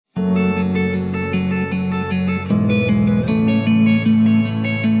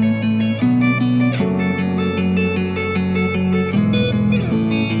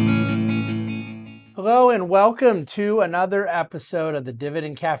welcome to another episode of the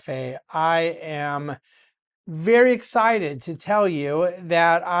Dividend Cafe. I am very excited to tell you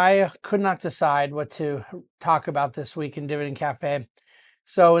that I could not decide what to talk about this week in Dividend Cafe.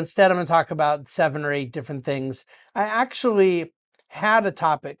 So instead, I'm going to talk about 7 or 8 different things. I actually had a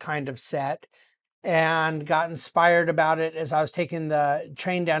topic kind of set and got inspired about it as I was taking the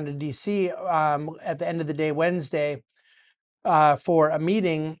train down to DC at the end of the day, Wednesday, for a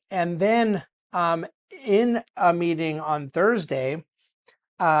meeting. And then in a meeting on Thursday,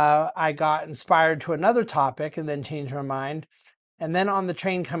 I got inspired to another topic and then changed my mind. And then on the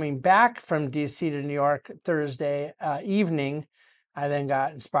train coming back from DC to New York Thursday evening, I then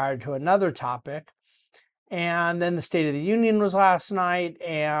got inspired to another topic. And then the State of the Union was last night,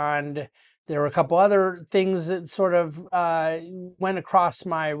 and there were a couple other things that sort of went across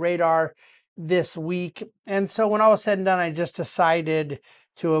my radar this week. And so when all was said and done, I just decided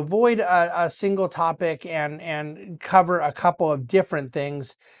to avoid a single topic and cover a couple of different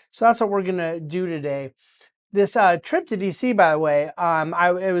things. So that's what we're going to do today. This trip to DC, by the way,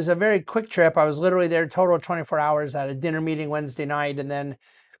 it was a very quick trip. I was literally there total 24 hours at a dinner meeting Wednesday night. And then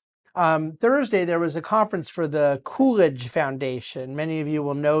Thursday, there was a conference for the Coolidge Foundation. Many of you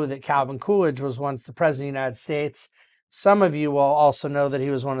will know that Calvin Coolidge was once the president of the United States. Some of you will also know that he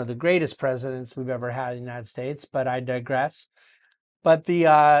was one of the greatest presidents we've ever had in the United States, but I digress. But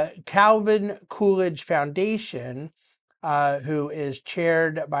the Calvin Coolidge Foundation, who is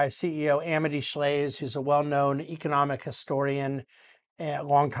chaired by CEO Amity Shlaes, who's a well-known economic historian, a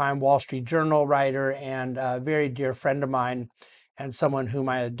longtime Wall Street Journal writer, and a very dear friend of mine, and someone whom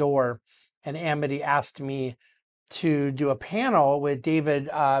I adore. And Amity asked me to do a panel with David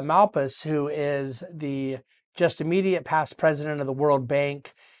Malpass, who is the just immediate past president of the World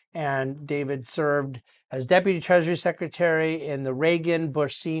Bank. And David served as Deputy Treasury Secretary in the Reagan,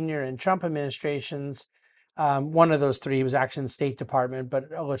 Bush Sr., and Trump administrations. One of those three, he was actually in the State Department, but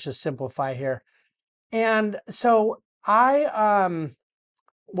let's just simplify here. And so I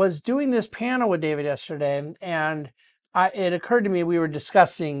was doing this panel with David yesterday, and it occurred to me we were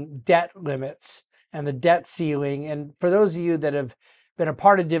discussing debt limits and the debt ceiling. And for those of you that have been a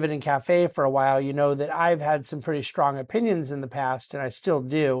part of Dividend Cafe for a while, you know that I've had some pretty strong opinions in the past, and I still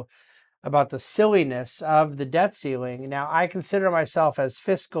do, about the silliness of the debt ceiling. Now, I consider myself as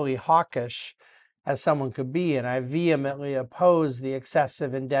fiscally hawkish as someone could be, and I vehemently oppose the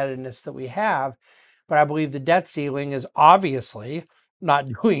excessive indebtedness that we have. But I believe the debt ceiling is obviously not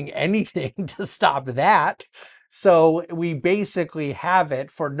doing anything to stop that. So we basically have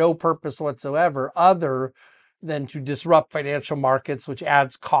it for no purpose whatsoever other than to disrupt financial markets, which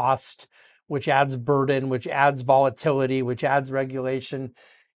adds cost, which adds burden, which adds volatility, which adds regulation.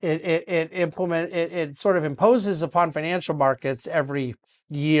 It sort of imposes upon financial markets every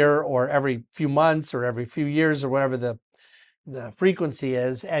year or every few months or every few years or whatever the frequency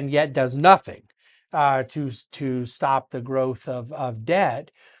is, and yet does nothing to stop the growth of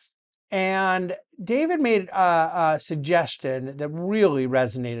debt. And David made a suggestion that really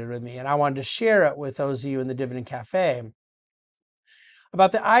resonated with me, and I wanted to share it with those of you in the Dividend Cafe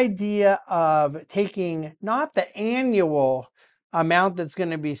about the idea of taking not the annual amount that's going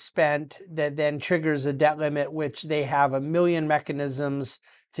to be spent that then triggers a debt limit, which they have a million mechanisms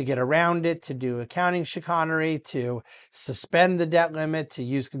to get around it, to do accounting chicanery, to suspend the debt limit, to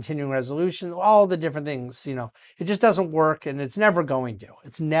use continuing resolution, all the different things. It just doesn't work, and it's never going to.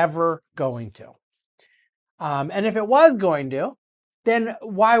 It's never going to. And if it was going to, then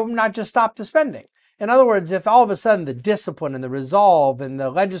why not just stop the spending? In other words, if all of a sudden the discipline and the resolve and the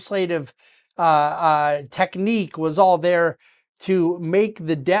legislative technique was all there to make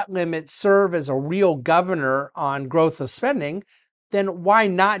the debt limit serve as a real governor on growth of spending, then why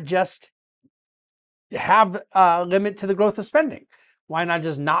not just have a limit to the growth of spending? Why not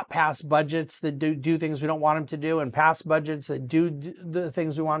just not pass budgets that do things we don't want them to do and pass budgets that do the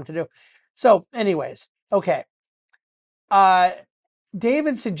things we want them to do? So anyways, okay.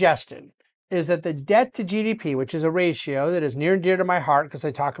 David's suggestion is that the debt to GDP, which is a ratio that is near and dear to my heart because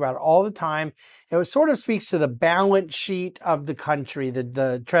I talk about it all the time, it sort of speaks to the balance sheet of the country,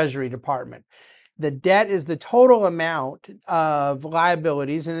 the Treasury Department. The debt is the total amount of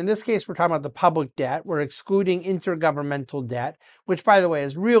liabilities. And in this case, we're talking about the public debt. We're excluding intergovernmental debt, which, by the way,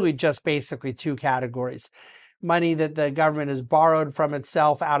 is really just basically 2 categories. Money that the government has borrowed from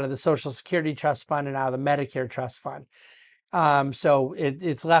itself out of the Social Security Trust Fund and out of the Medicare Trust Fund. So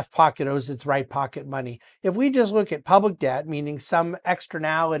its left pocket owes its right pocket money. If we just look at public debt, meaning some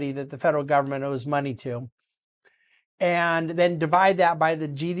externality that the federal government owes money to, and then divide that by the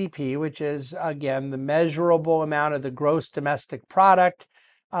GDP, which is, again, the measurable amount of the gross domestic product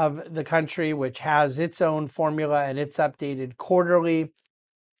of the country, which has its own formula and it's updated quarterly.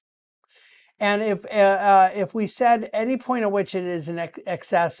 And if we said any point at which it is in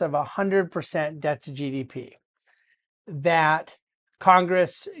excess of 100% debt to GDP, that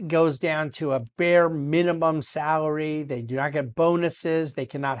Congress goes down to a bare minimum salary. They do not get bonuses. They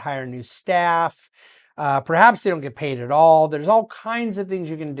cannot hire new staff. Perhaps they don't get paid at all. There's all kinds of things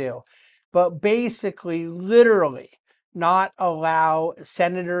you can do. But basically, literally, not allow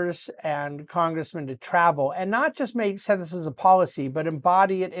senators and congressmen to travel and not just make sense as a policy, but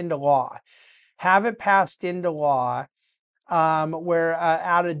embody it into law. Have it passed into law where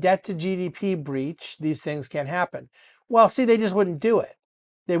out of debt to GDP breach, these things can happen. Well, see, they just wouldn't do it.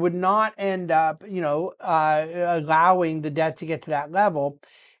 They would not end up, allowing the debt to get to that level.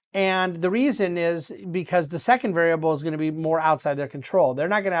 And the reason is because the second variable is going to be more outside their control. They're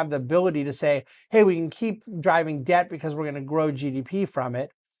not going to have the ability to say, hey, we can keep driving debt because we're going to grow GDP from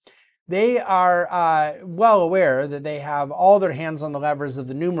it. They are well aware that they have all their hands on the levers of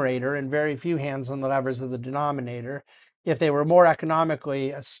the numerator and very few hands on the levers of the denominator. If they were more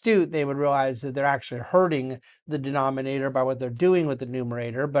economically astute, they would realize that they're actually hurting the denominator by what they're doing with the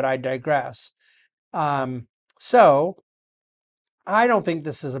numerator, but I digress. So I don't think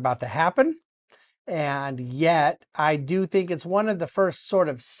this is about to happen. And yet, I do think it's one of the first sort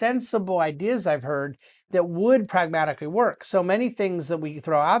of sensible ideas I've heard that would pragmatically work. So many things that we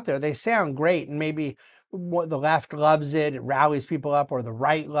throw out there, they sound great, and maybe the left loves it, it rallies people up, or the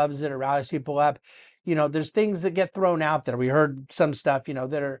right loves it, it rallies people up. There's things that get thrown out there. We heard some stuff,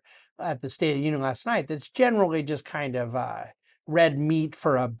 that are at the State of the Union last night that's generally just kind of red meat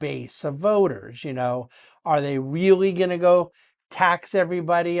for a base of voters. Are they really going to go tax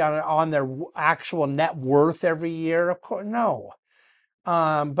everybody on their actual net worth every year? Of course, no.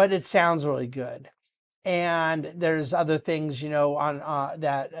 But it sounds really good. And there's other things, on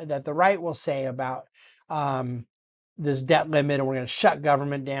that the right will say about this debt limit, and we're going to shut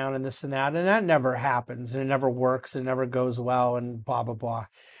government down and this and that. And that never happens. And it never works. It never goes well and blah, blah, blah.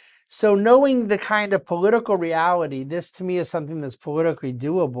 So knowing the kind of political reality, this to me is something that's politically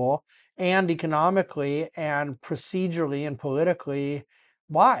doable and economically and procedurally and politically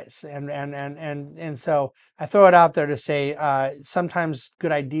wise. And so I throw it out there to say sometimes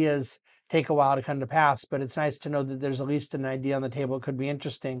good ideas take a while to come to pass, but it's nice to know that there's at least an idea on the table. It could be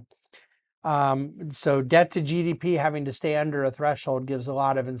interesting. So debt to GDP having to stay under a threshold gives a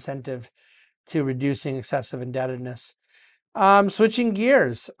lot of incentive to reducing excessive indebtedness. Switching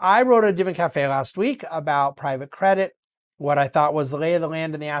gears, I wrote a Dividend Cafe last week about private credit, what I thought was the lay of the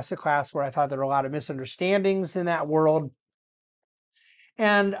land in the asset class, where I thought there were a lot of misunderstandings in that world.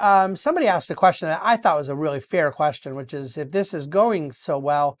 And somebody asked a question that I thought was a really fair question, which is, if this is going so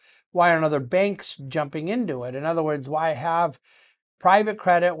well, why aren't other banks jumping into it? In other words, why have private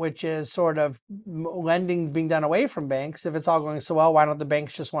credit, which is sort of lending being done away from banks? If it's all going so well, why don't the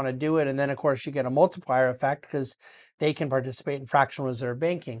banks just want to do it? And then, of course, you get a multiplier effect because they can participate in fractional reserve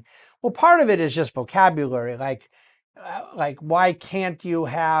banking. Well, part of it is just vocabulary. Like why can't you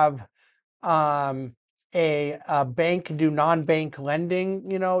have a bank do non-bank lending?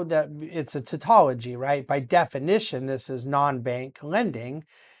 That it's a tautology, right? By definition, this is non-bank lending.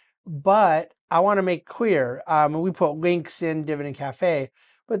 But I want to make clear, we put links in Dividend Cafe,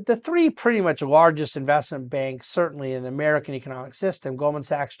 but the three pretty much largest investment banks, certainly in the American economic system, Goldman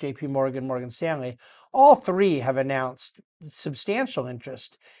Sachs, JP Morgan, Morgan Stanley, all three have announced substantial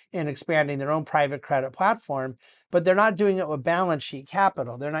interest in expanding their own private credit platform, but they're not doing it with balance sheet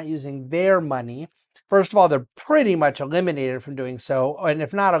capital. They're not using their money. First of all, they're pretty much eliminated from doing so, and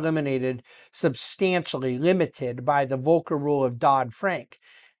if not eliminated, substantially limited by the Volcker rule of Dodd-Frank.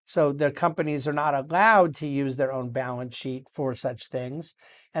 So the companies are not allowed to use their own balance sheet for such things.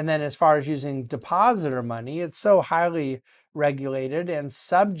 And then as far as using depositor money, it's so highly regulated and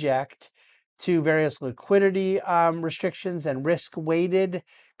subject to various liquidity restrictions and risk-weighted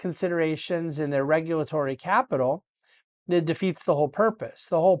considerations in their regulatory capital that defeats the whole purpose.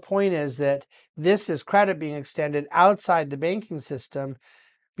 The whole point is that this is credit being extended outside the banking system,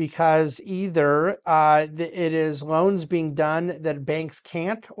 because either it is loans being done that banks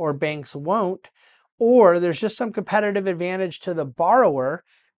can't or banks won't, or there's just some competitive advantage to the borrower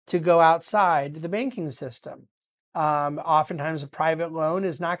to go outside the banking system. Oftentimes a private loan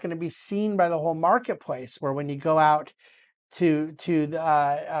is not going to be seen by the whole marketplace, where when you go out to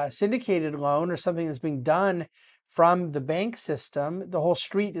the syndicated loan or something that's being done from the bank system, the whole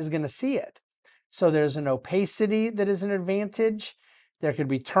street is going to see it. So there's an opacity that is an advantage. There could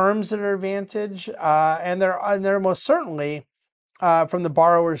be terms that are advantage, and there most certainly, from the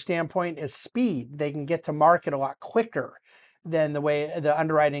borrower's standpoint, is speed. They can get to market a lot quicker than the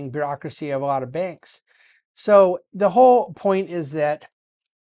underwriting bureaucracy of a lot of banks. So the whole point is that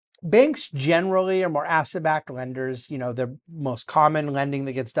banks generally are more asset-backed lenders. The most common lending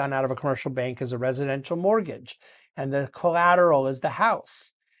that gets done out of a commercial bank is a residential mortgage, and the collateral is the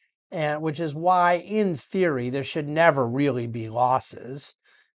house. And which is why, in theory, there should never really be losses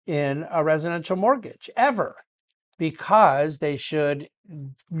in a residential mortgage, ever, because they should,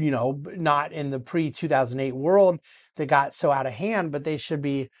 not in the pre-2008 world that got so out of hand, but they should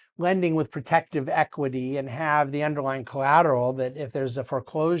be lending with protective equity and have the underlying collateral that if there's a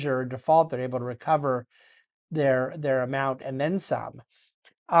foreclosure or default, they're able to recover their amount and then some.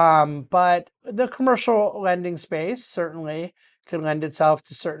 But the commercial lending space certainly can lend itself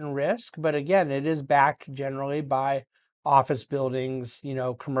to certain risk, but again, it is backed generally by office buildings,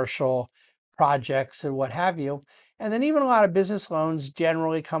 commercial projects and what have you. And then even a lot of business loans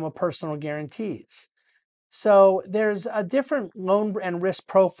generally come with personal guarantees. So there's a different loan and risk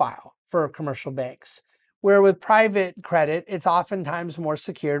profile for commercial banks, where with private credit, it's oftentimes more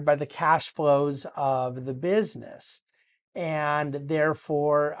secured by the cash flows of the business, and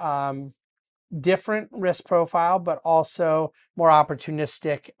therefore different risk profile, but also more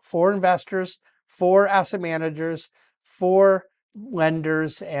opportunistic for investors, for asset managers, for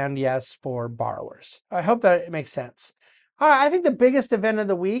lenders, and yes, for borrowers. I hope that makes sense. All right, I think the biggest event of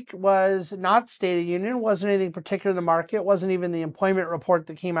the week was not State of Union, wasn't anything particular in the market, wasn't even the employment report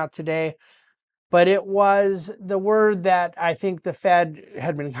that came out today, but it was the word that I think the Fed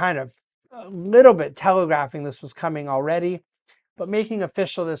had been kind of a little bit telegraphing this was coming already, but making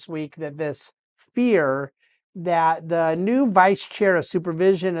official this week that this fear that the new vice chair of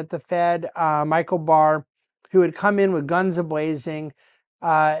supervision at the Fed, Michael Barr, who had come in with guns a-blazing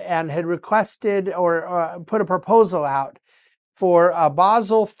and had requested or put a proposal out for a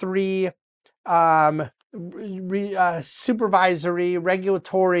Basel III supervisory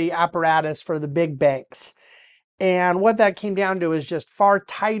regulatory apparatus for the big banks. And what that came down to is just far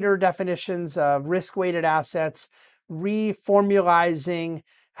tighter definitions of risk-weighted assets, reformulizing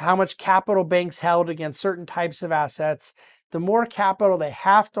how much capital banks held against certain types of assets. The more capital they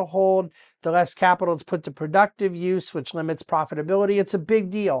have to hold, the less capital is put to productive use, which limits profitability. It's a big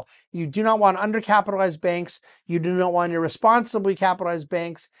deal. You do not want undercapitalized banks. You do not want irresponsibly capitalized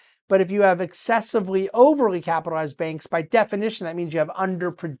banks. But if you have excessively overly capitalized banks, by definition, that means you have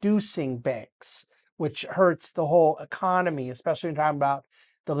underproducing banks, which hurts the whole economy, especially when you're talking about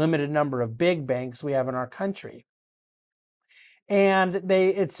the limited number of big banks we have in our country. And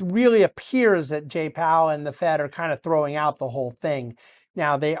it really appears that Jay Powell and the Fed are kind of throwing out the whole thing.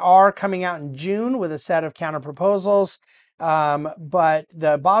 Now, they are coming out in June with a set of counter proposals, but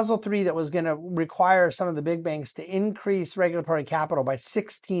the Basel III that was going to require some of the big banks to increase regulatory capital by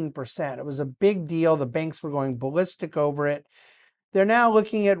 16%. It was a big deal. The banks were going ballistic over it. They're now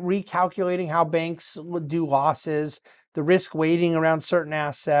looking at recalculating how banks would do losses, the risk weighting around certain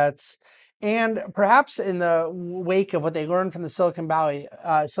assets, and perhaps in the wake of what they learned from the Silicon Valley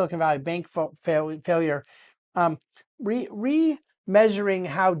Bank failure, remeasuring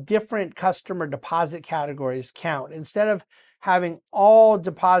how different customer deposit categories count. Instead of having all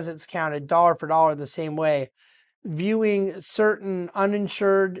deposits counted dollar for dollar the same way, viewing certain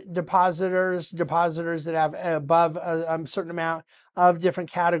uninsured depositors that have above a certain amount of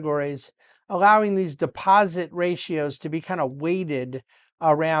different categories, allowing these deposit ratios to be kind of weighted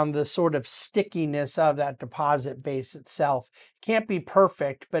around the sort of stickiness of that deposit base itself. It can't be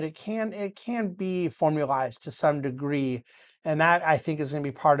perfect, but it can be formalized to some degree, and that I think is going to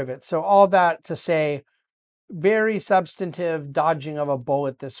be part of it. So all that to say, very substantive dodging of a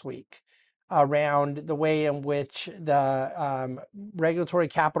bullet this week around the way in which the regulatory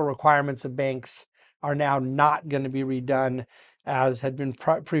capital requirements of banks are now not going to be redone as had been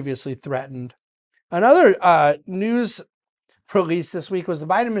previously threatened. Another news release this week was the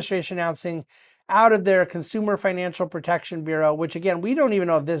Biden administration announcing out of their Consumer Financial Protection Bureau, which again, we don't even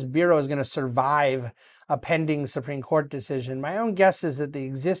know if this bureau is going to survive a pending Supreme Court decision. My own guess is that the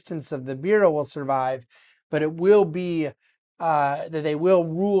existence of the bureau will survive, but it will be that they will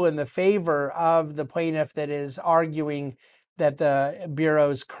rule in the favor of the plaintiff that is arguing that the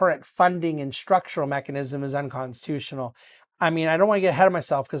bureau's current funding and structural mechanism is unconstitutional. I mean, I don't want to get ahead of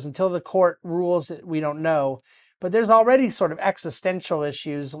myself because until the court rules, we don't know. But there's already sort of existential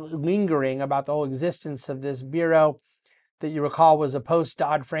issues lingering about the whole existence of this bureau that you recall was a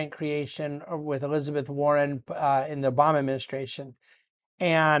post-Dodd-Frank creation with Elizabeth Warren in the Obama administration.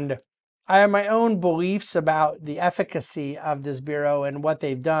 And I have my own beliefs about the efficacy of this bureau and what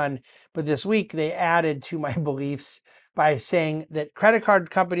they've done. But this week they added to my beliefs by saying that credit card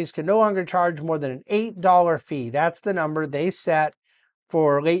companies can no longer charge more than an $8 fee. That's the number they set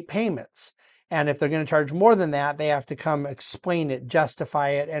for late payments. And if they're going to charge more than that, they have to come explain it, justify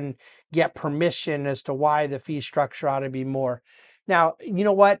it, and get permission as to why the fee structure ought to be more. Now, you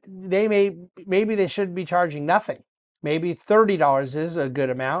know what? Maybe they should be charging nothing. Maybe $30 is a good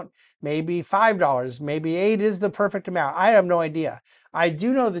amount. Maybe $5, maybe $8 is the perfect amount. I have no idea. I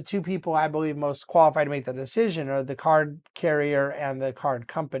do know the two people I believe most qualified to make the decision are the card carrier and the card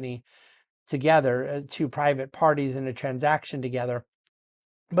company together, two private parties in a transaction together.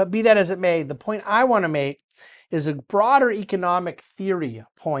 But be that as it may, the point I want to make is a broader economic theory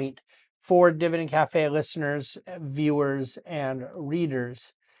point for Dividend Cafe listeners, viewers, and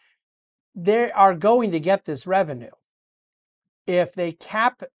readers. They are going to get this revenue. If they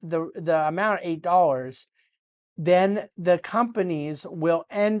cap the amount at $8, then the companies will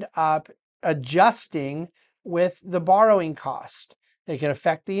end up adjusting with the borrowing cost. They can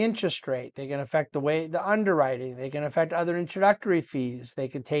affect the interest rate. They can affect the underwriting. They can affect other introductory fees. They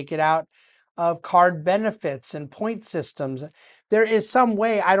can take it out of card benefits and point systems. There is some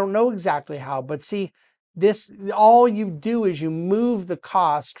way, I don't know exactly how, but see, this, all you do is you move the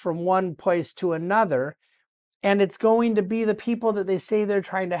cost from one place to another, and it's going to be the people that they say they're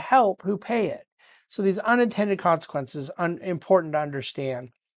trying to help who pay it. So these unintended consequences are important to understand.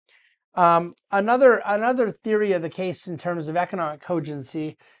 Another theory of the case in terms of economic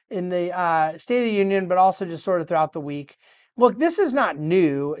cogency in the State of the Union, but also just sort of throughout the week. Look, this is not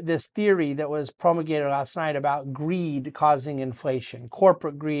new, this theory that was promulgated last night about greed causing inflation.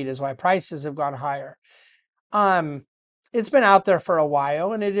 Corporate greed is why prices have gone higher. It's been out there for a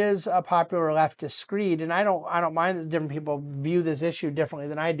while, and it is a popular leftist creed. And I don't mind that different people view this issue differently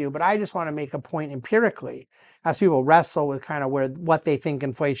than I do, but I just want to make a point empirically as people wrestle with kind of what they think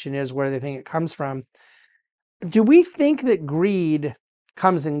inflation is, where they think it comes from. Do we think that greed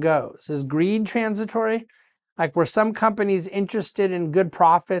comes and goes? Is greed transitory? Like, were some companies interested in good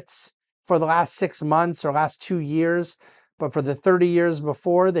profits for the last 6 months or last 2 years, but for the 30 years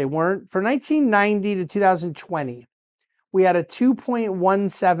before they weren't? For 1990 to 2020, we had a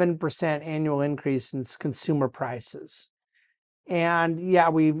 2.17% annual increase in consumer prices. And yeah,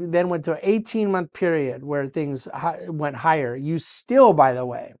 we then went to an 18-month period where things went higher. You still, by the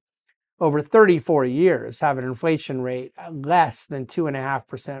way, over 34 years have an inflation rate less than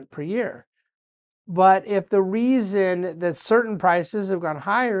 2.5% per year. But if the reason that certain prices have gone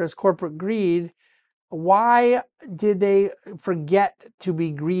higher is corporate greed, why did they forget to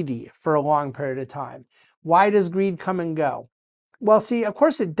be greedy for a long period of time? Why does greed come and go? Well, see, of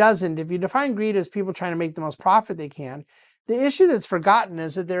course it doesn't. If you define greed as people trying to make the most profit they can, the issue that's forgotten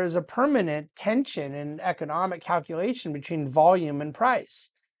is that there is a permanent tension in economic calculation between volume and price.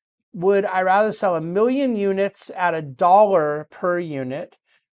 Would I rather sell 1 million units at $1 per unit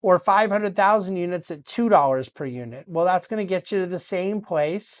or 500,000 units at $2 per unit? Well, that's going to get you to the same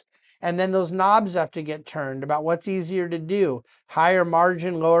place. And then those knobs have to get turned about what's easier to do. Higher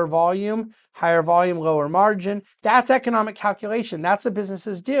margin, lower volume, lower margin. That's economic calculation. That's what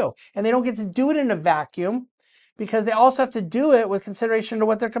businesses do. And they don't get to do it in a vacuum because they also have to do it with consideration to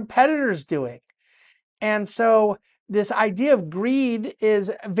what their competitors doing. And so this idea of greed is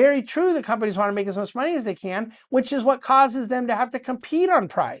very true. The companies want to make as much money as they can, which is what causes them to have to compete on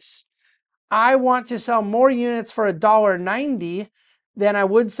price. I want to sell more units for $1.90 than I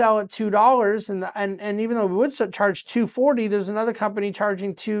would sell at $2. And even though we would charge $2.40, there's another company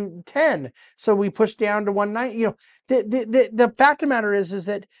charging $2.10. So we push down to $1.90. You know, the fact of the matter is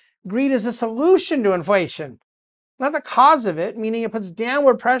that greed is a solution to inflation, not the cause of it, meaning it puts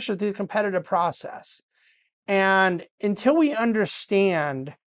downward pressure through the competitive process. And until we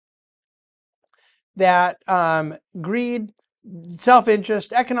understand that greed,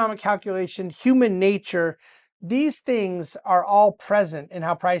 self-interest, economic calculation, human nature, these things are all present in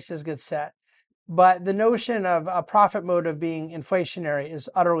how prices get set. But the notion of a profit motive being inflationary is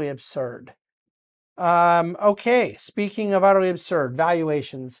utterly absurd. Okay, speaking of utterly absurd,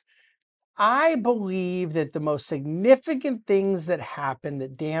 valuations. I believe that the most significant things that happen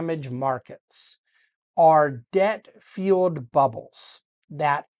that damage markets are debt-fueled bubbles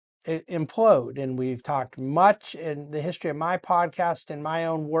that implode. And we've talked much in the history of my podcast and my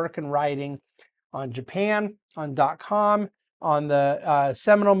own work and writing on Japan, on .com, on the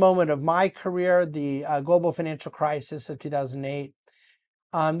seminal moment of my career, the global financial crisis of 2008.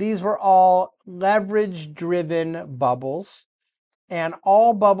 These were all leverage-driven bubbles, and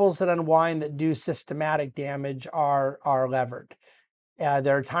all bubbles that unwind that do systematic damage are levered.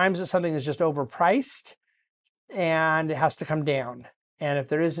 There are times that something is just overpriced and it has to come down. And if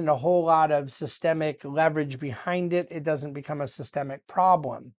there isn't a whole lot of systemic leverage behind it, it doesn't become a systemic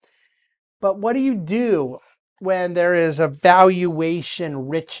problem. But what do you do when there is a valuation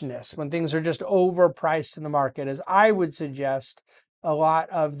richness, when things are just overpriced in the market? As I would suggest, a lot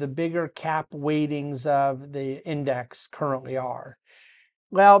of the bigger cap weightings of the index currently are.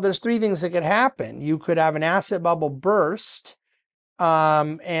 Well, there's three things that could happen. You could have an asset bubble burst.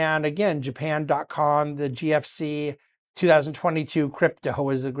 And again, Japan.com, the GFC 2022 crypto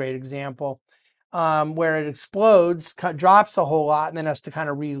is a great example, where it explodes, drops a whole lot, and then has to kind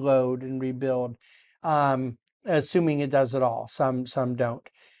of reload and rebuild, assuming it does it all. Some don't.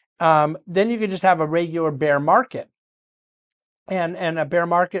 Then you could just have a regular bear market. And a bear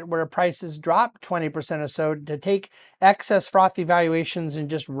market where prices drop 20% or so, to take excess frothy valuations and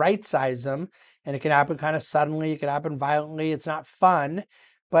just right size them. And it can happen kind of suddenly, it can happen violently. It's not fun,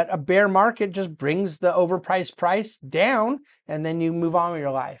 but a bear market just brings the overpriced price down, and then you move on with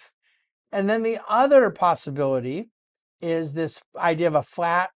your life. And then the other possibility is this idea of a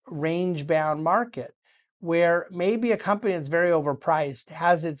flat range bound market, where maybe a company that's very overpriced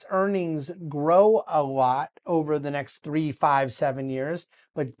has its earnings grow a lot over the next 3, 5, 7 years,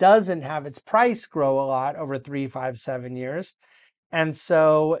 but doesn't have its price grow a lot over 3, 5, 7 years. And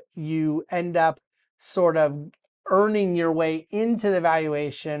so you end up sort of earning your way into the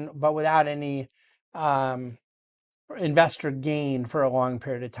valuation, but without any investor gain for a long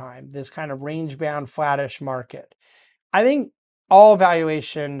period of time. This kind of range bound flattish market. I think all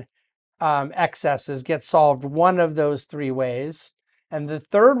valuation excesses get solved one of those three ways. And the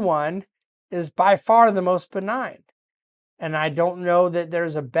third one is by far the most benign. And I don't know that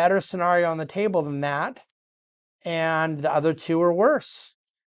there's a better scenario on the table than that. And the other two are worse.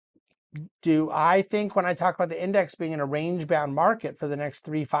 Do I think when I talk about the index being in a range bound market for the next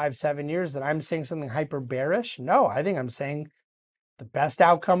 3, 5, 7 years that I'm saying something hyper bearish? No, I think I'm saying the best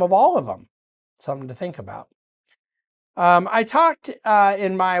outcome of all of them. Something to think about. I talked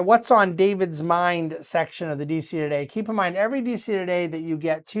in my What's on David's Mind section of the DC Today. Keep in mind, every DC Today that you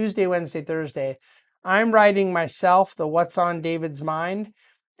get Tuesday, Wednesday, Thursday, I'm writing myself the What's on David's Mind.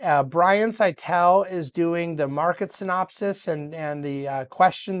 Brian Seitel is doing the market synopsis and the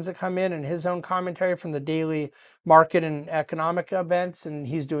questions that come in and his own commentary from the daily market and economic events. And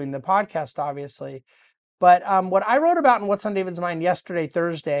he's doing the podcast, obviously. But what I wrote about in What's on David's Mind yesterday,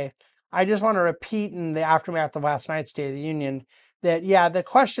 Thursday, I just want to repeat in the aftermath of last night's State of the Union that, yeah, the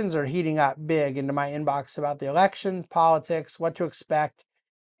questions are heating up big into my inbox about the election, politics, what to expect.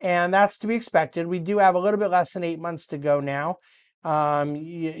 And that's to be expected. We do have a little bit less than 8 months to go now.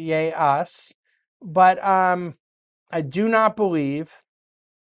 Yay us. But I do not believe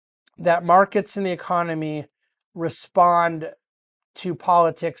that markets and the economy respond to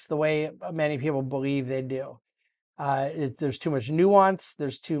politics the way many people believe they do. There's too much nuance.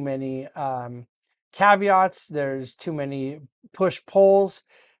 There's too many caveats. There's too many push-pulls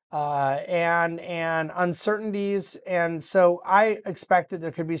and uncertainties. And so I expect that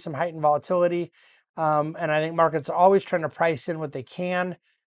there could be some heightened volatility. And I think markets are always trying to price in what they can.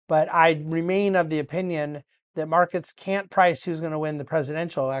 But I remain of the opinion that markets can't price who's going to win the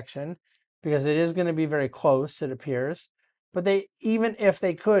presidential election, because it is going to be very close, it appears. But they, even if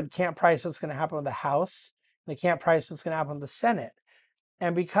they could, can't price what's going to happen with the House. They can't price what's going to happen with the Senate.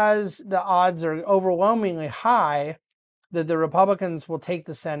 And because the odds are overwhelmingly high that the Republicans will take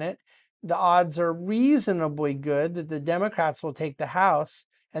the Senate, the odds are reasonably good that the Democrats will take the House,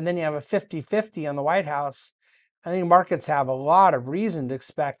 and then you have a 50-50 on the White House. I think markets have a lot of reason to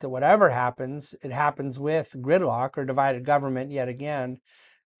expect that whatever happens, it happens with gridlock or divided government yet again.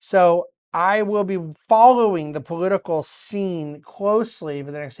 So I will be following the political scene closely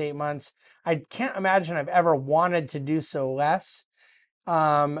for the next 8 months. I can't imagine I've ever wanted to do so less, but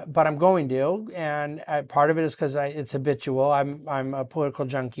I'm going to. And part of it is because it's habitual. I'm a political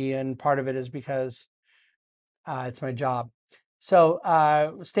junkie, and part of it is because it's my job.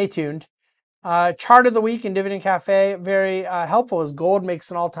 So stay tuned. Chart of the week in Dividend Cafe, very helpful, as gold makes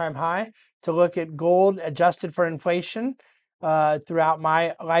an all-time high. To look at gold adjusted for inflation throughout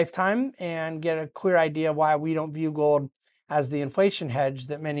my lifetime and get a clear idea of why we don't view gold as the inflation hedge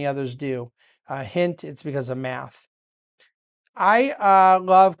that many others do. Hint, it's because of math. I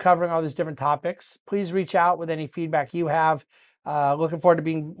love covering all these different topics. Please reach out with any feedback you have. Looking forward to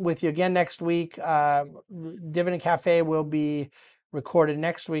being with you again next week. Dividend Cafe will be recorded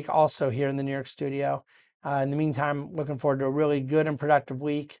next week, also here in the New York studio. In the meantime, looking forward to a really good and productive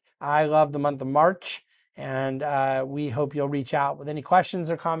week. I love the month of March, and we hope you'll reach out with any questions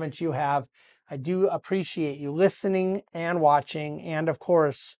or comments you have. I do appreciate you listening and watching, and of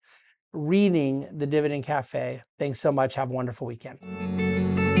course, reading the Dividend Cafe. Thanks so much. Have a wonderful weekend.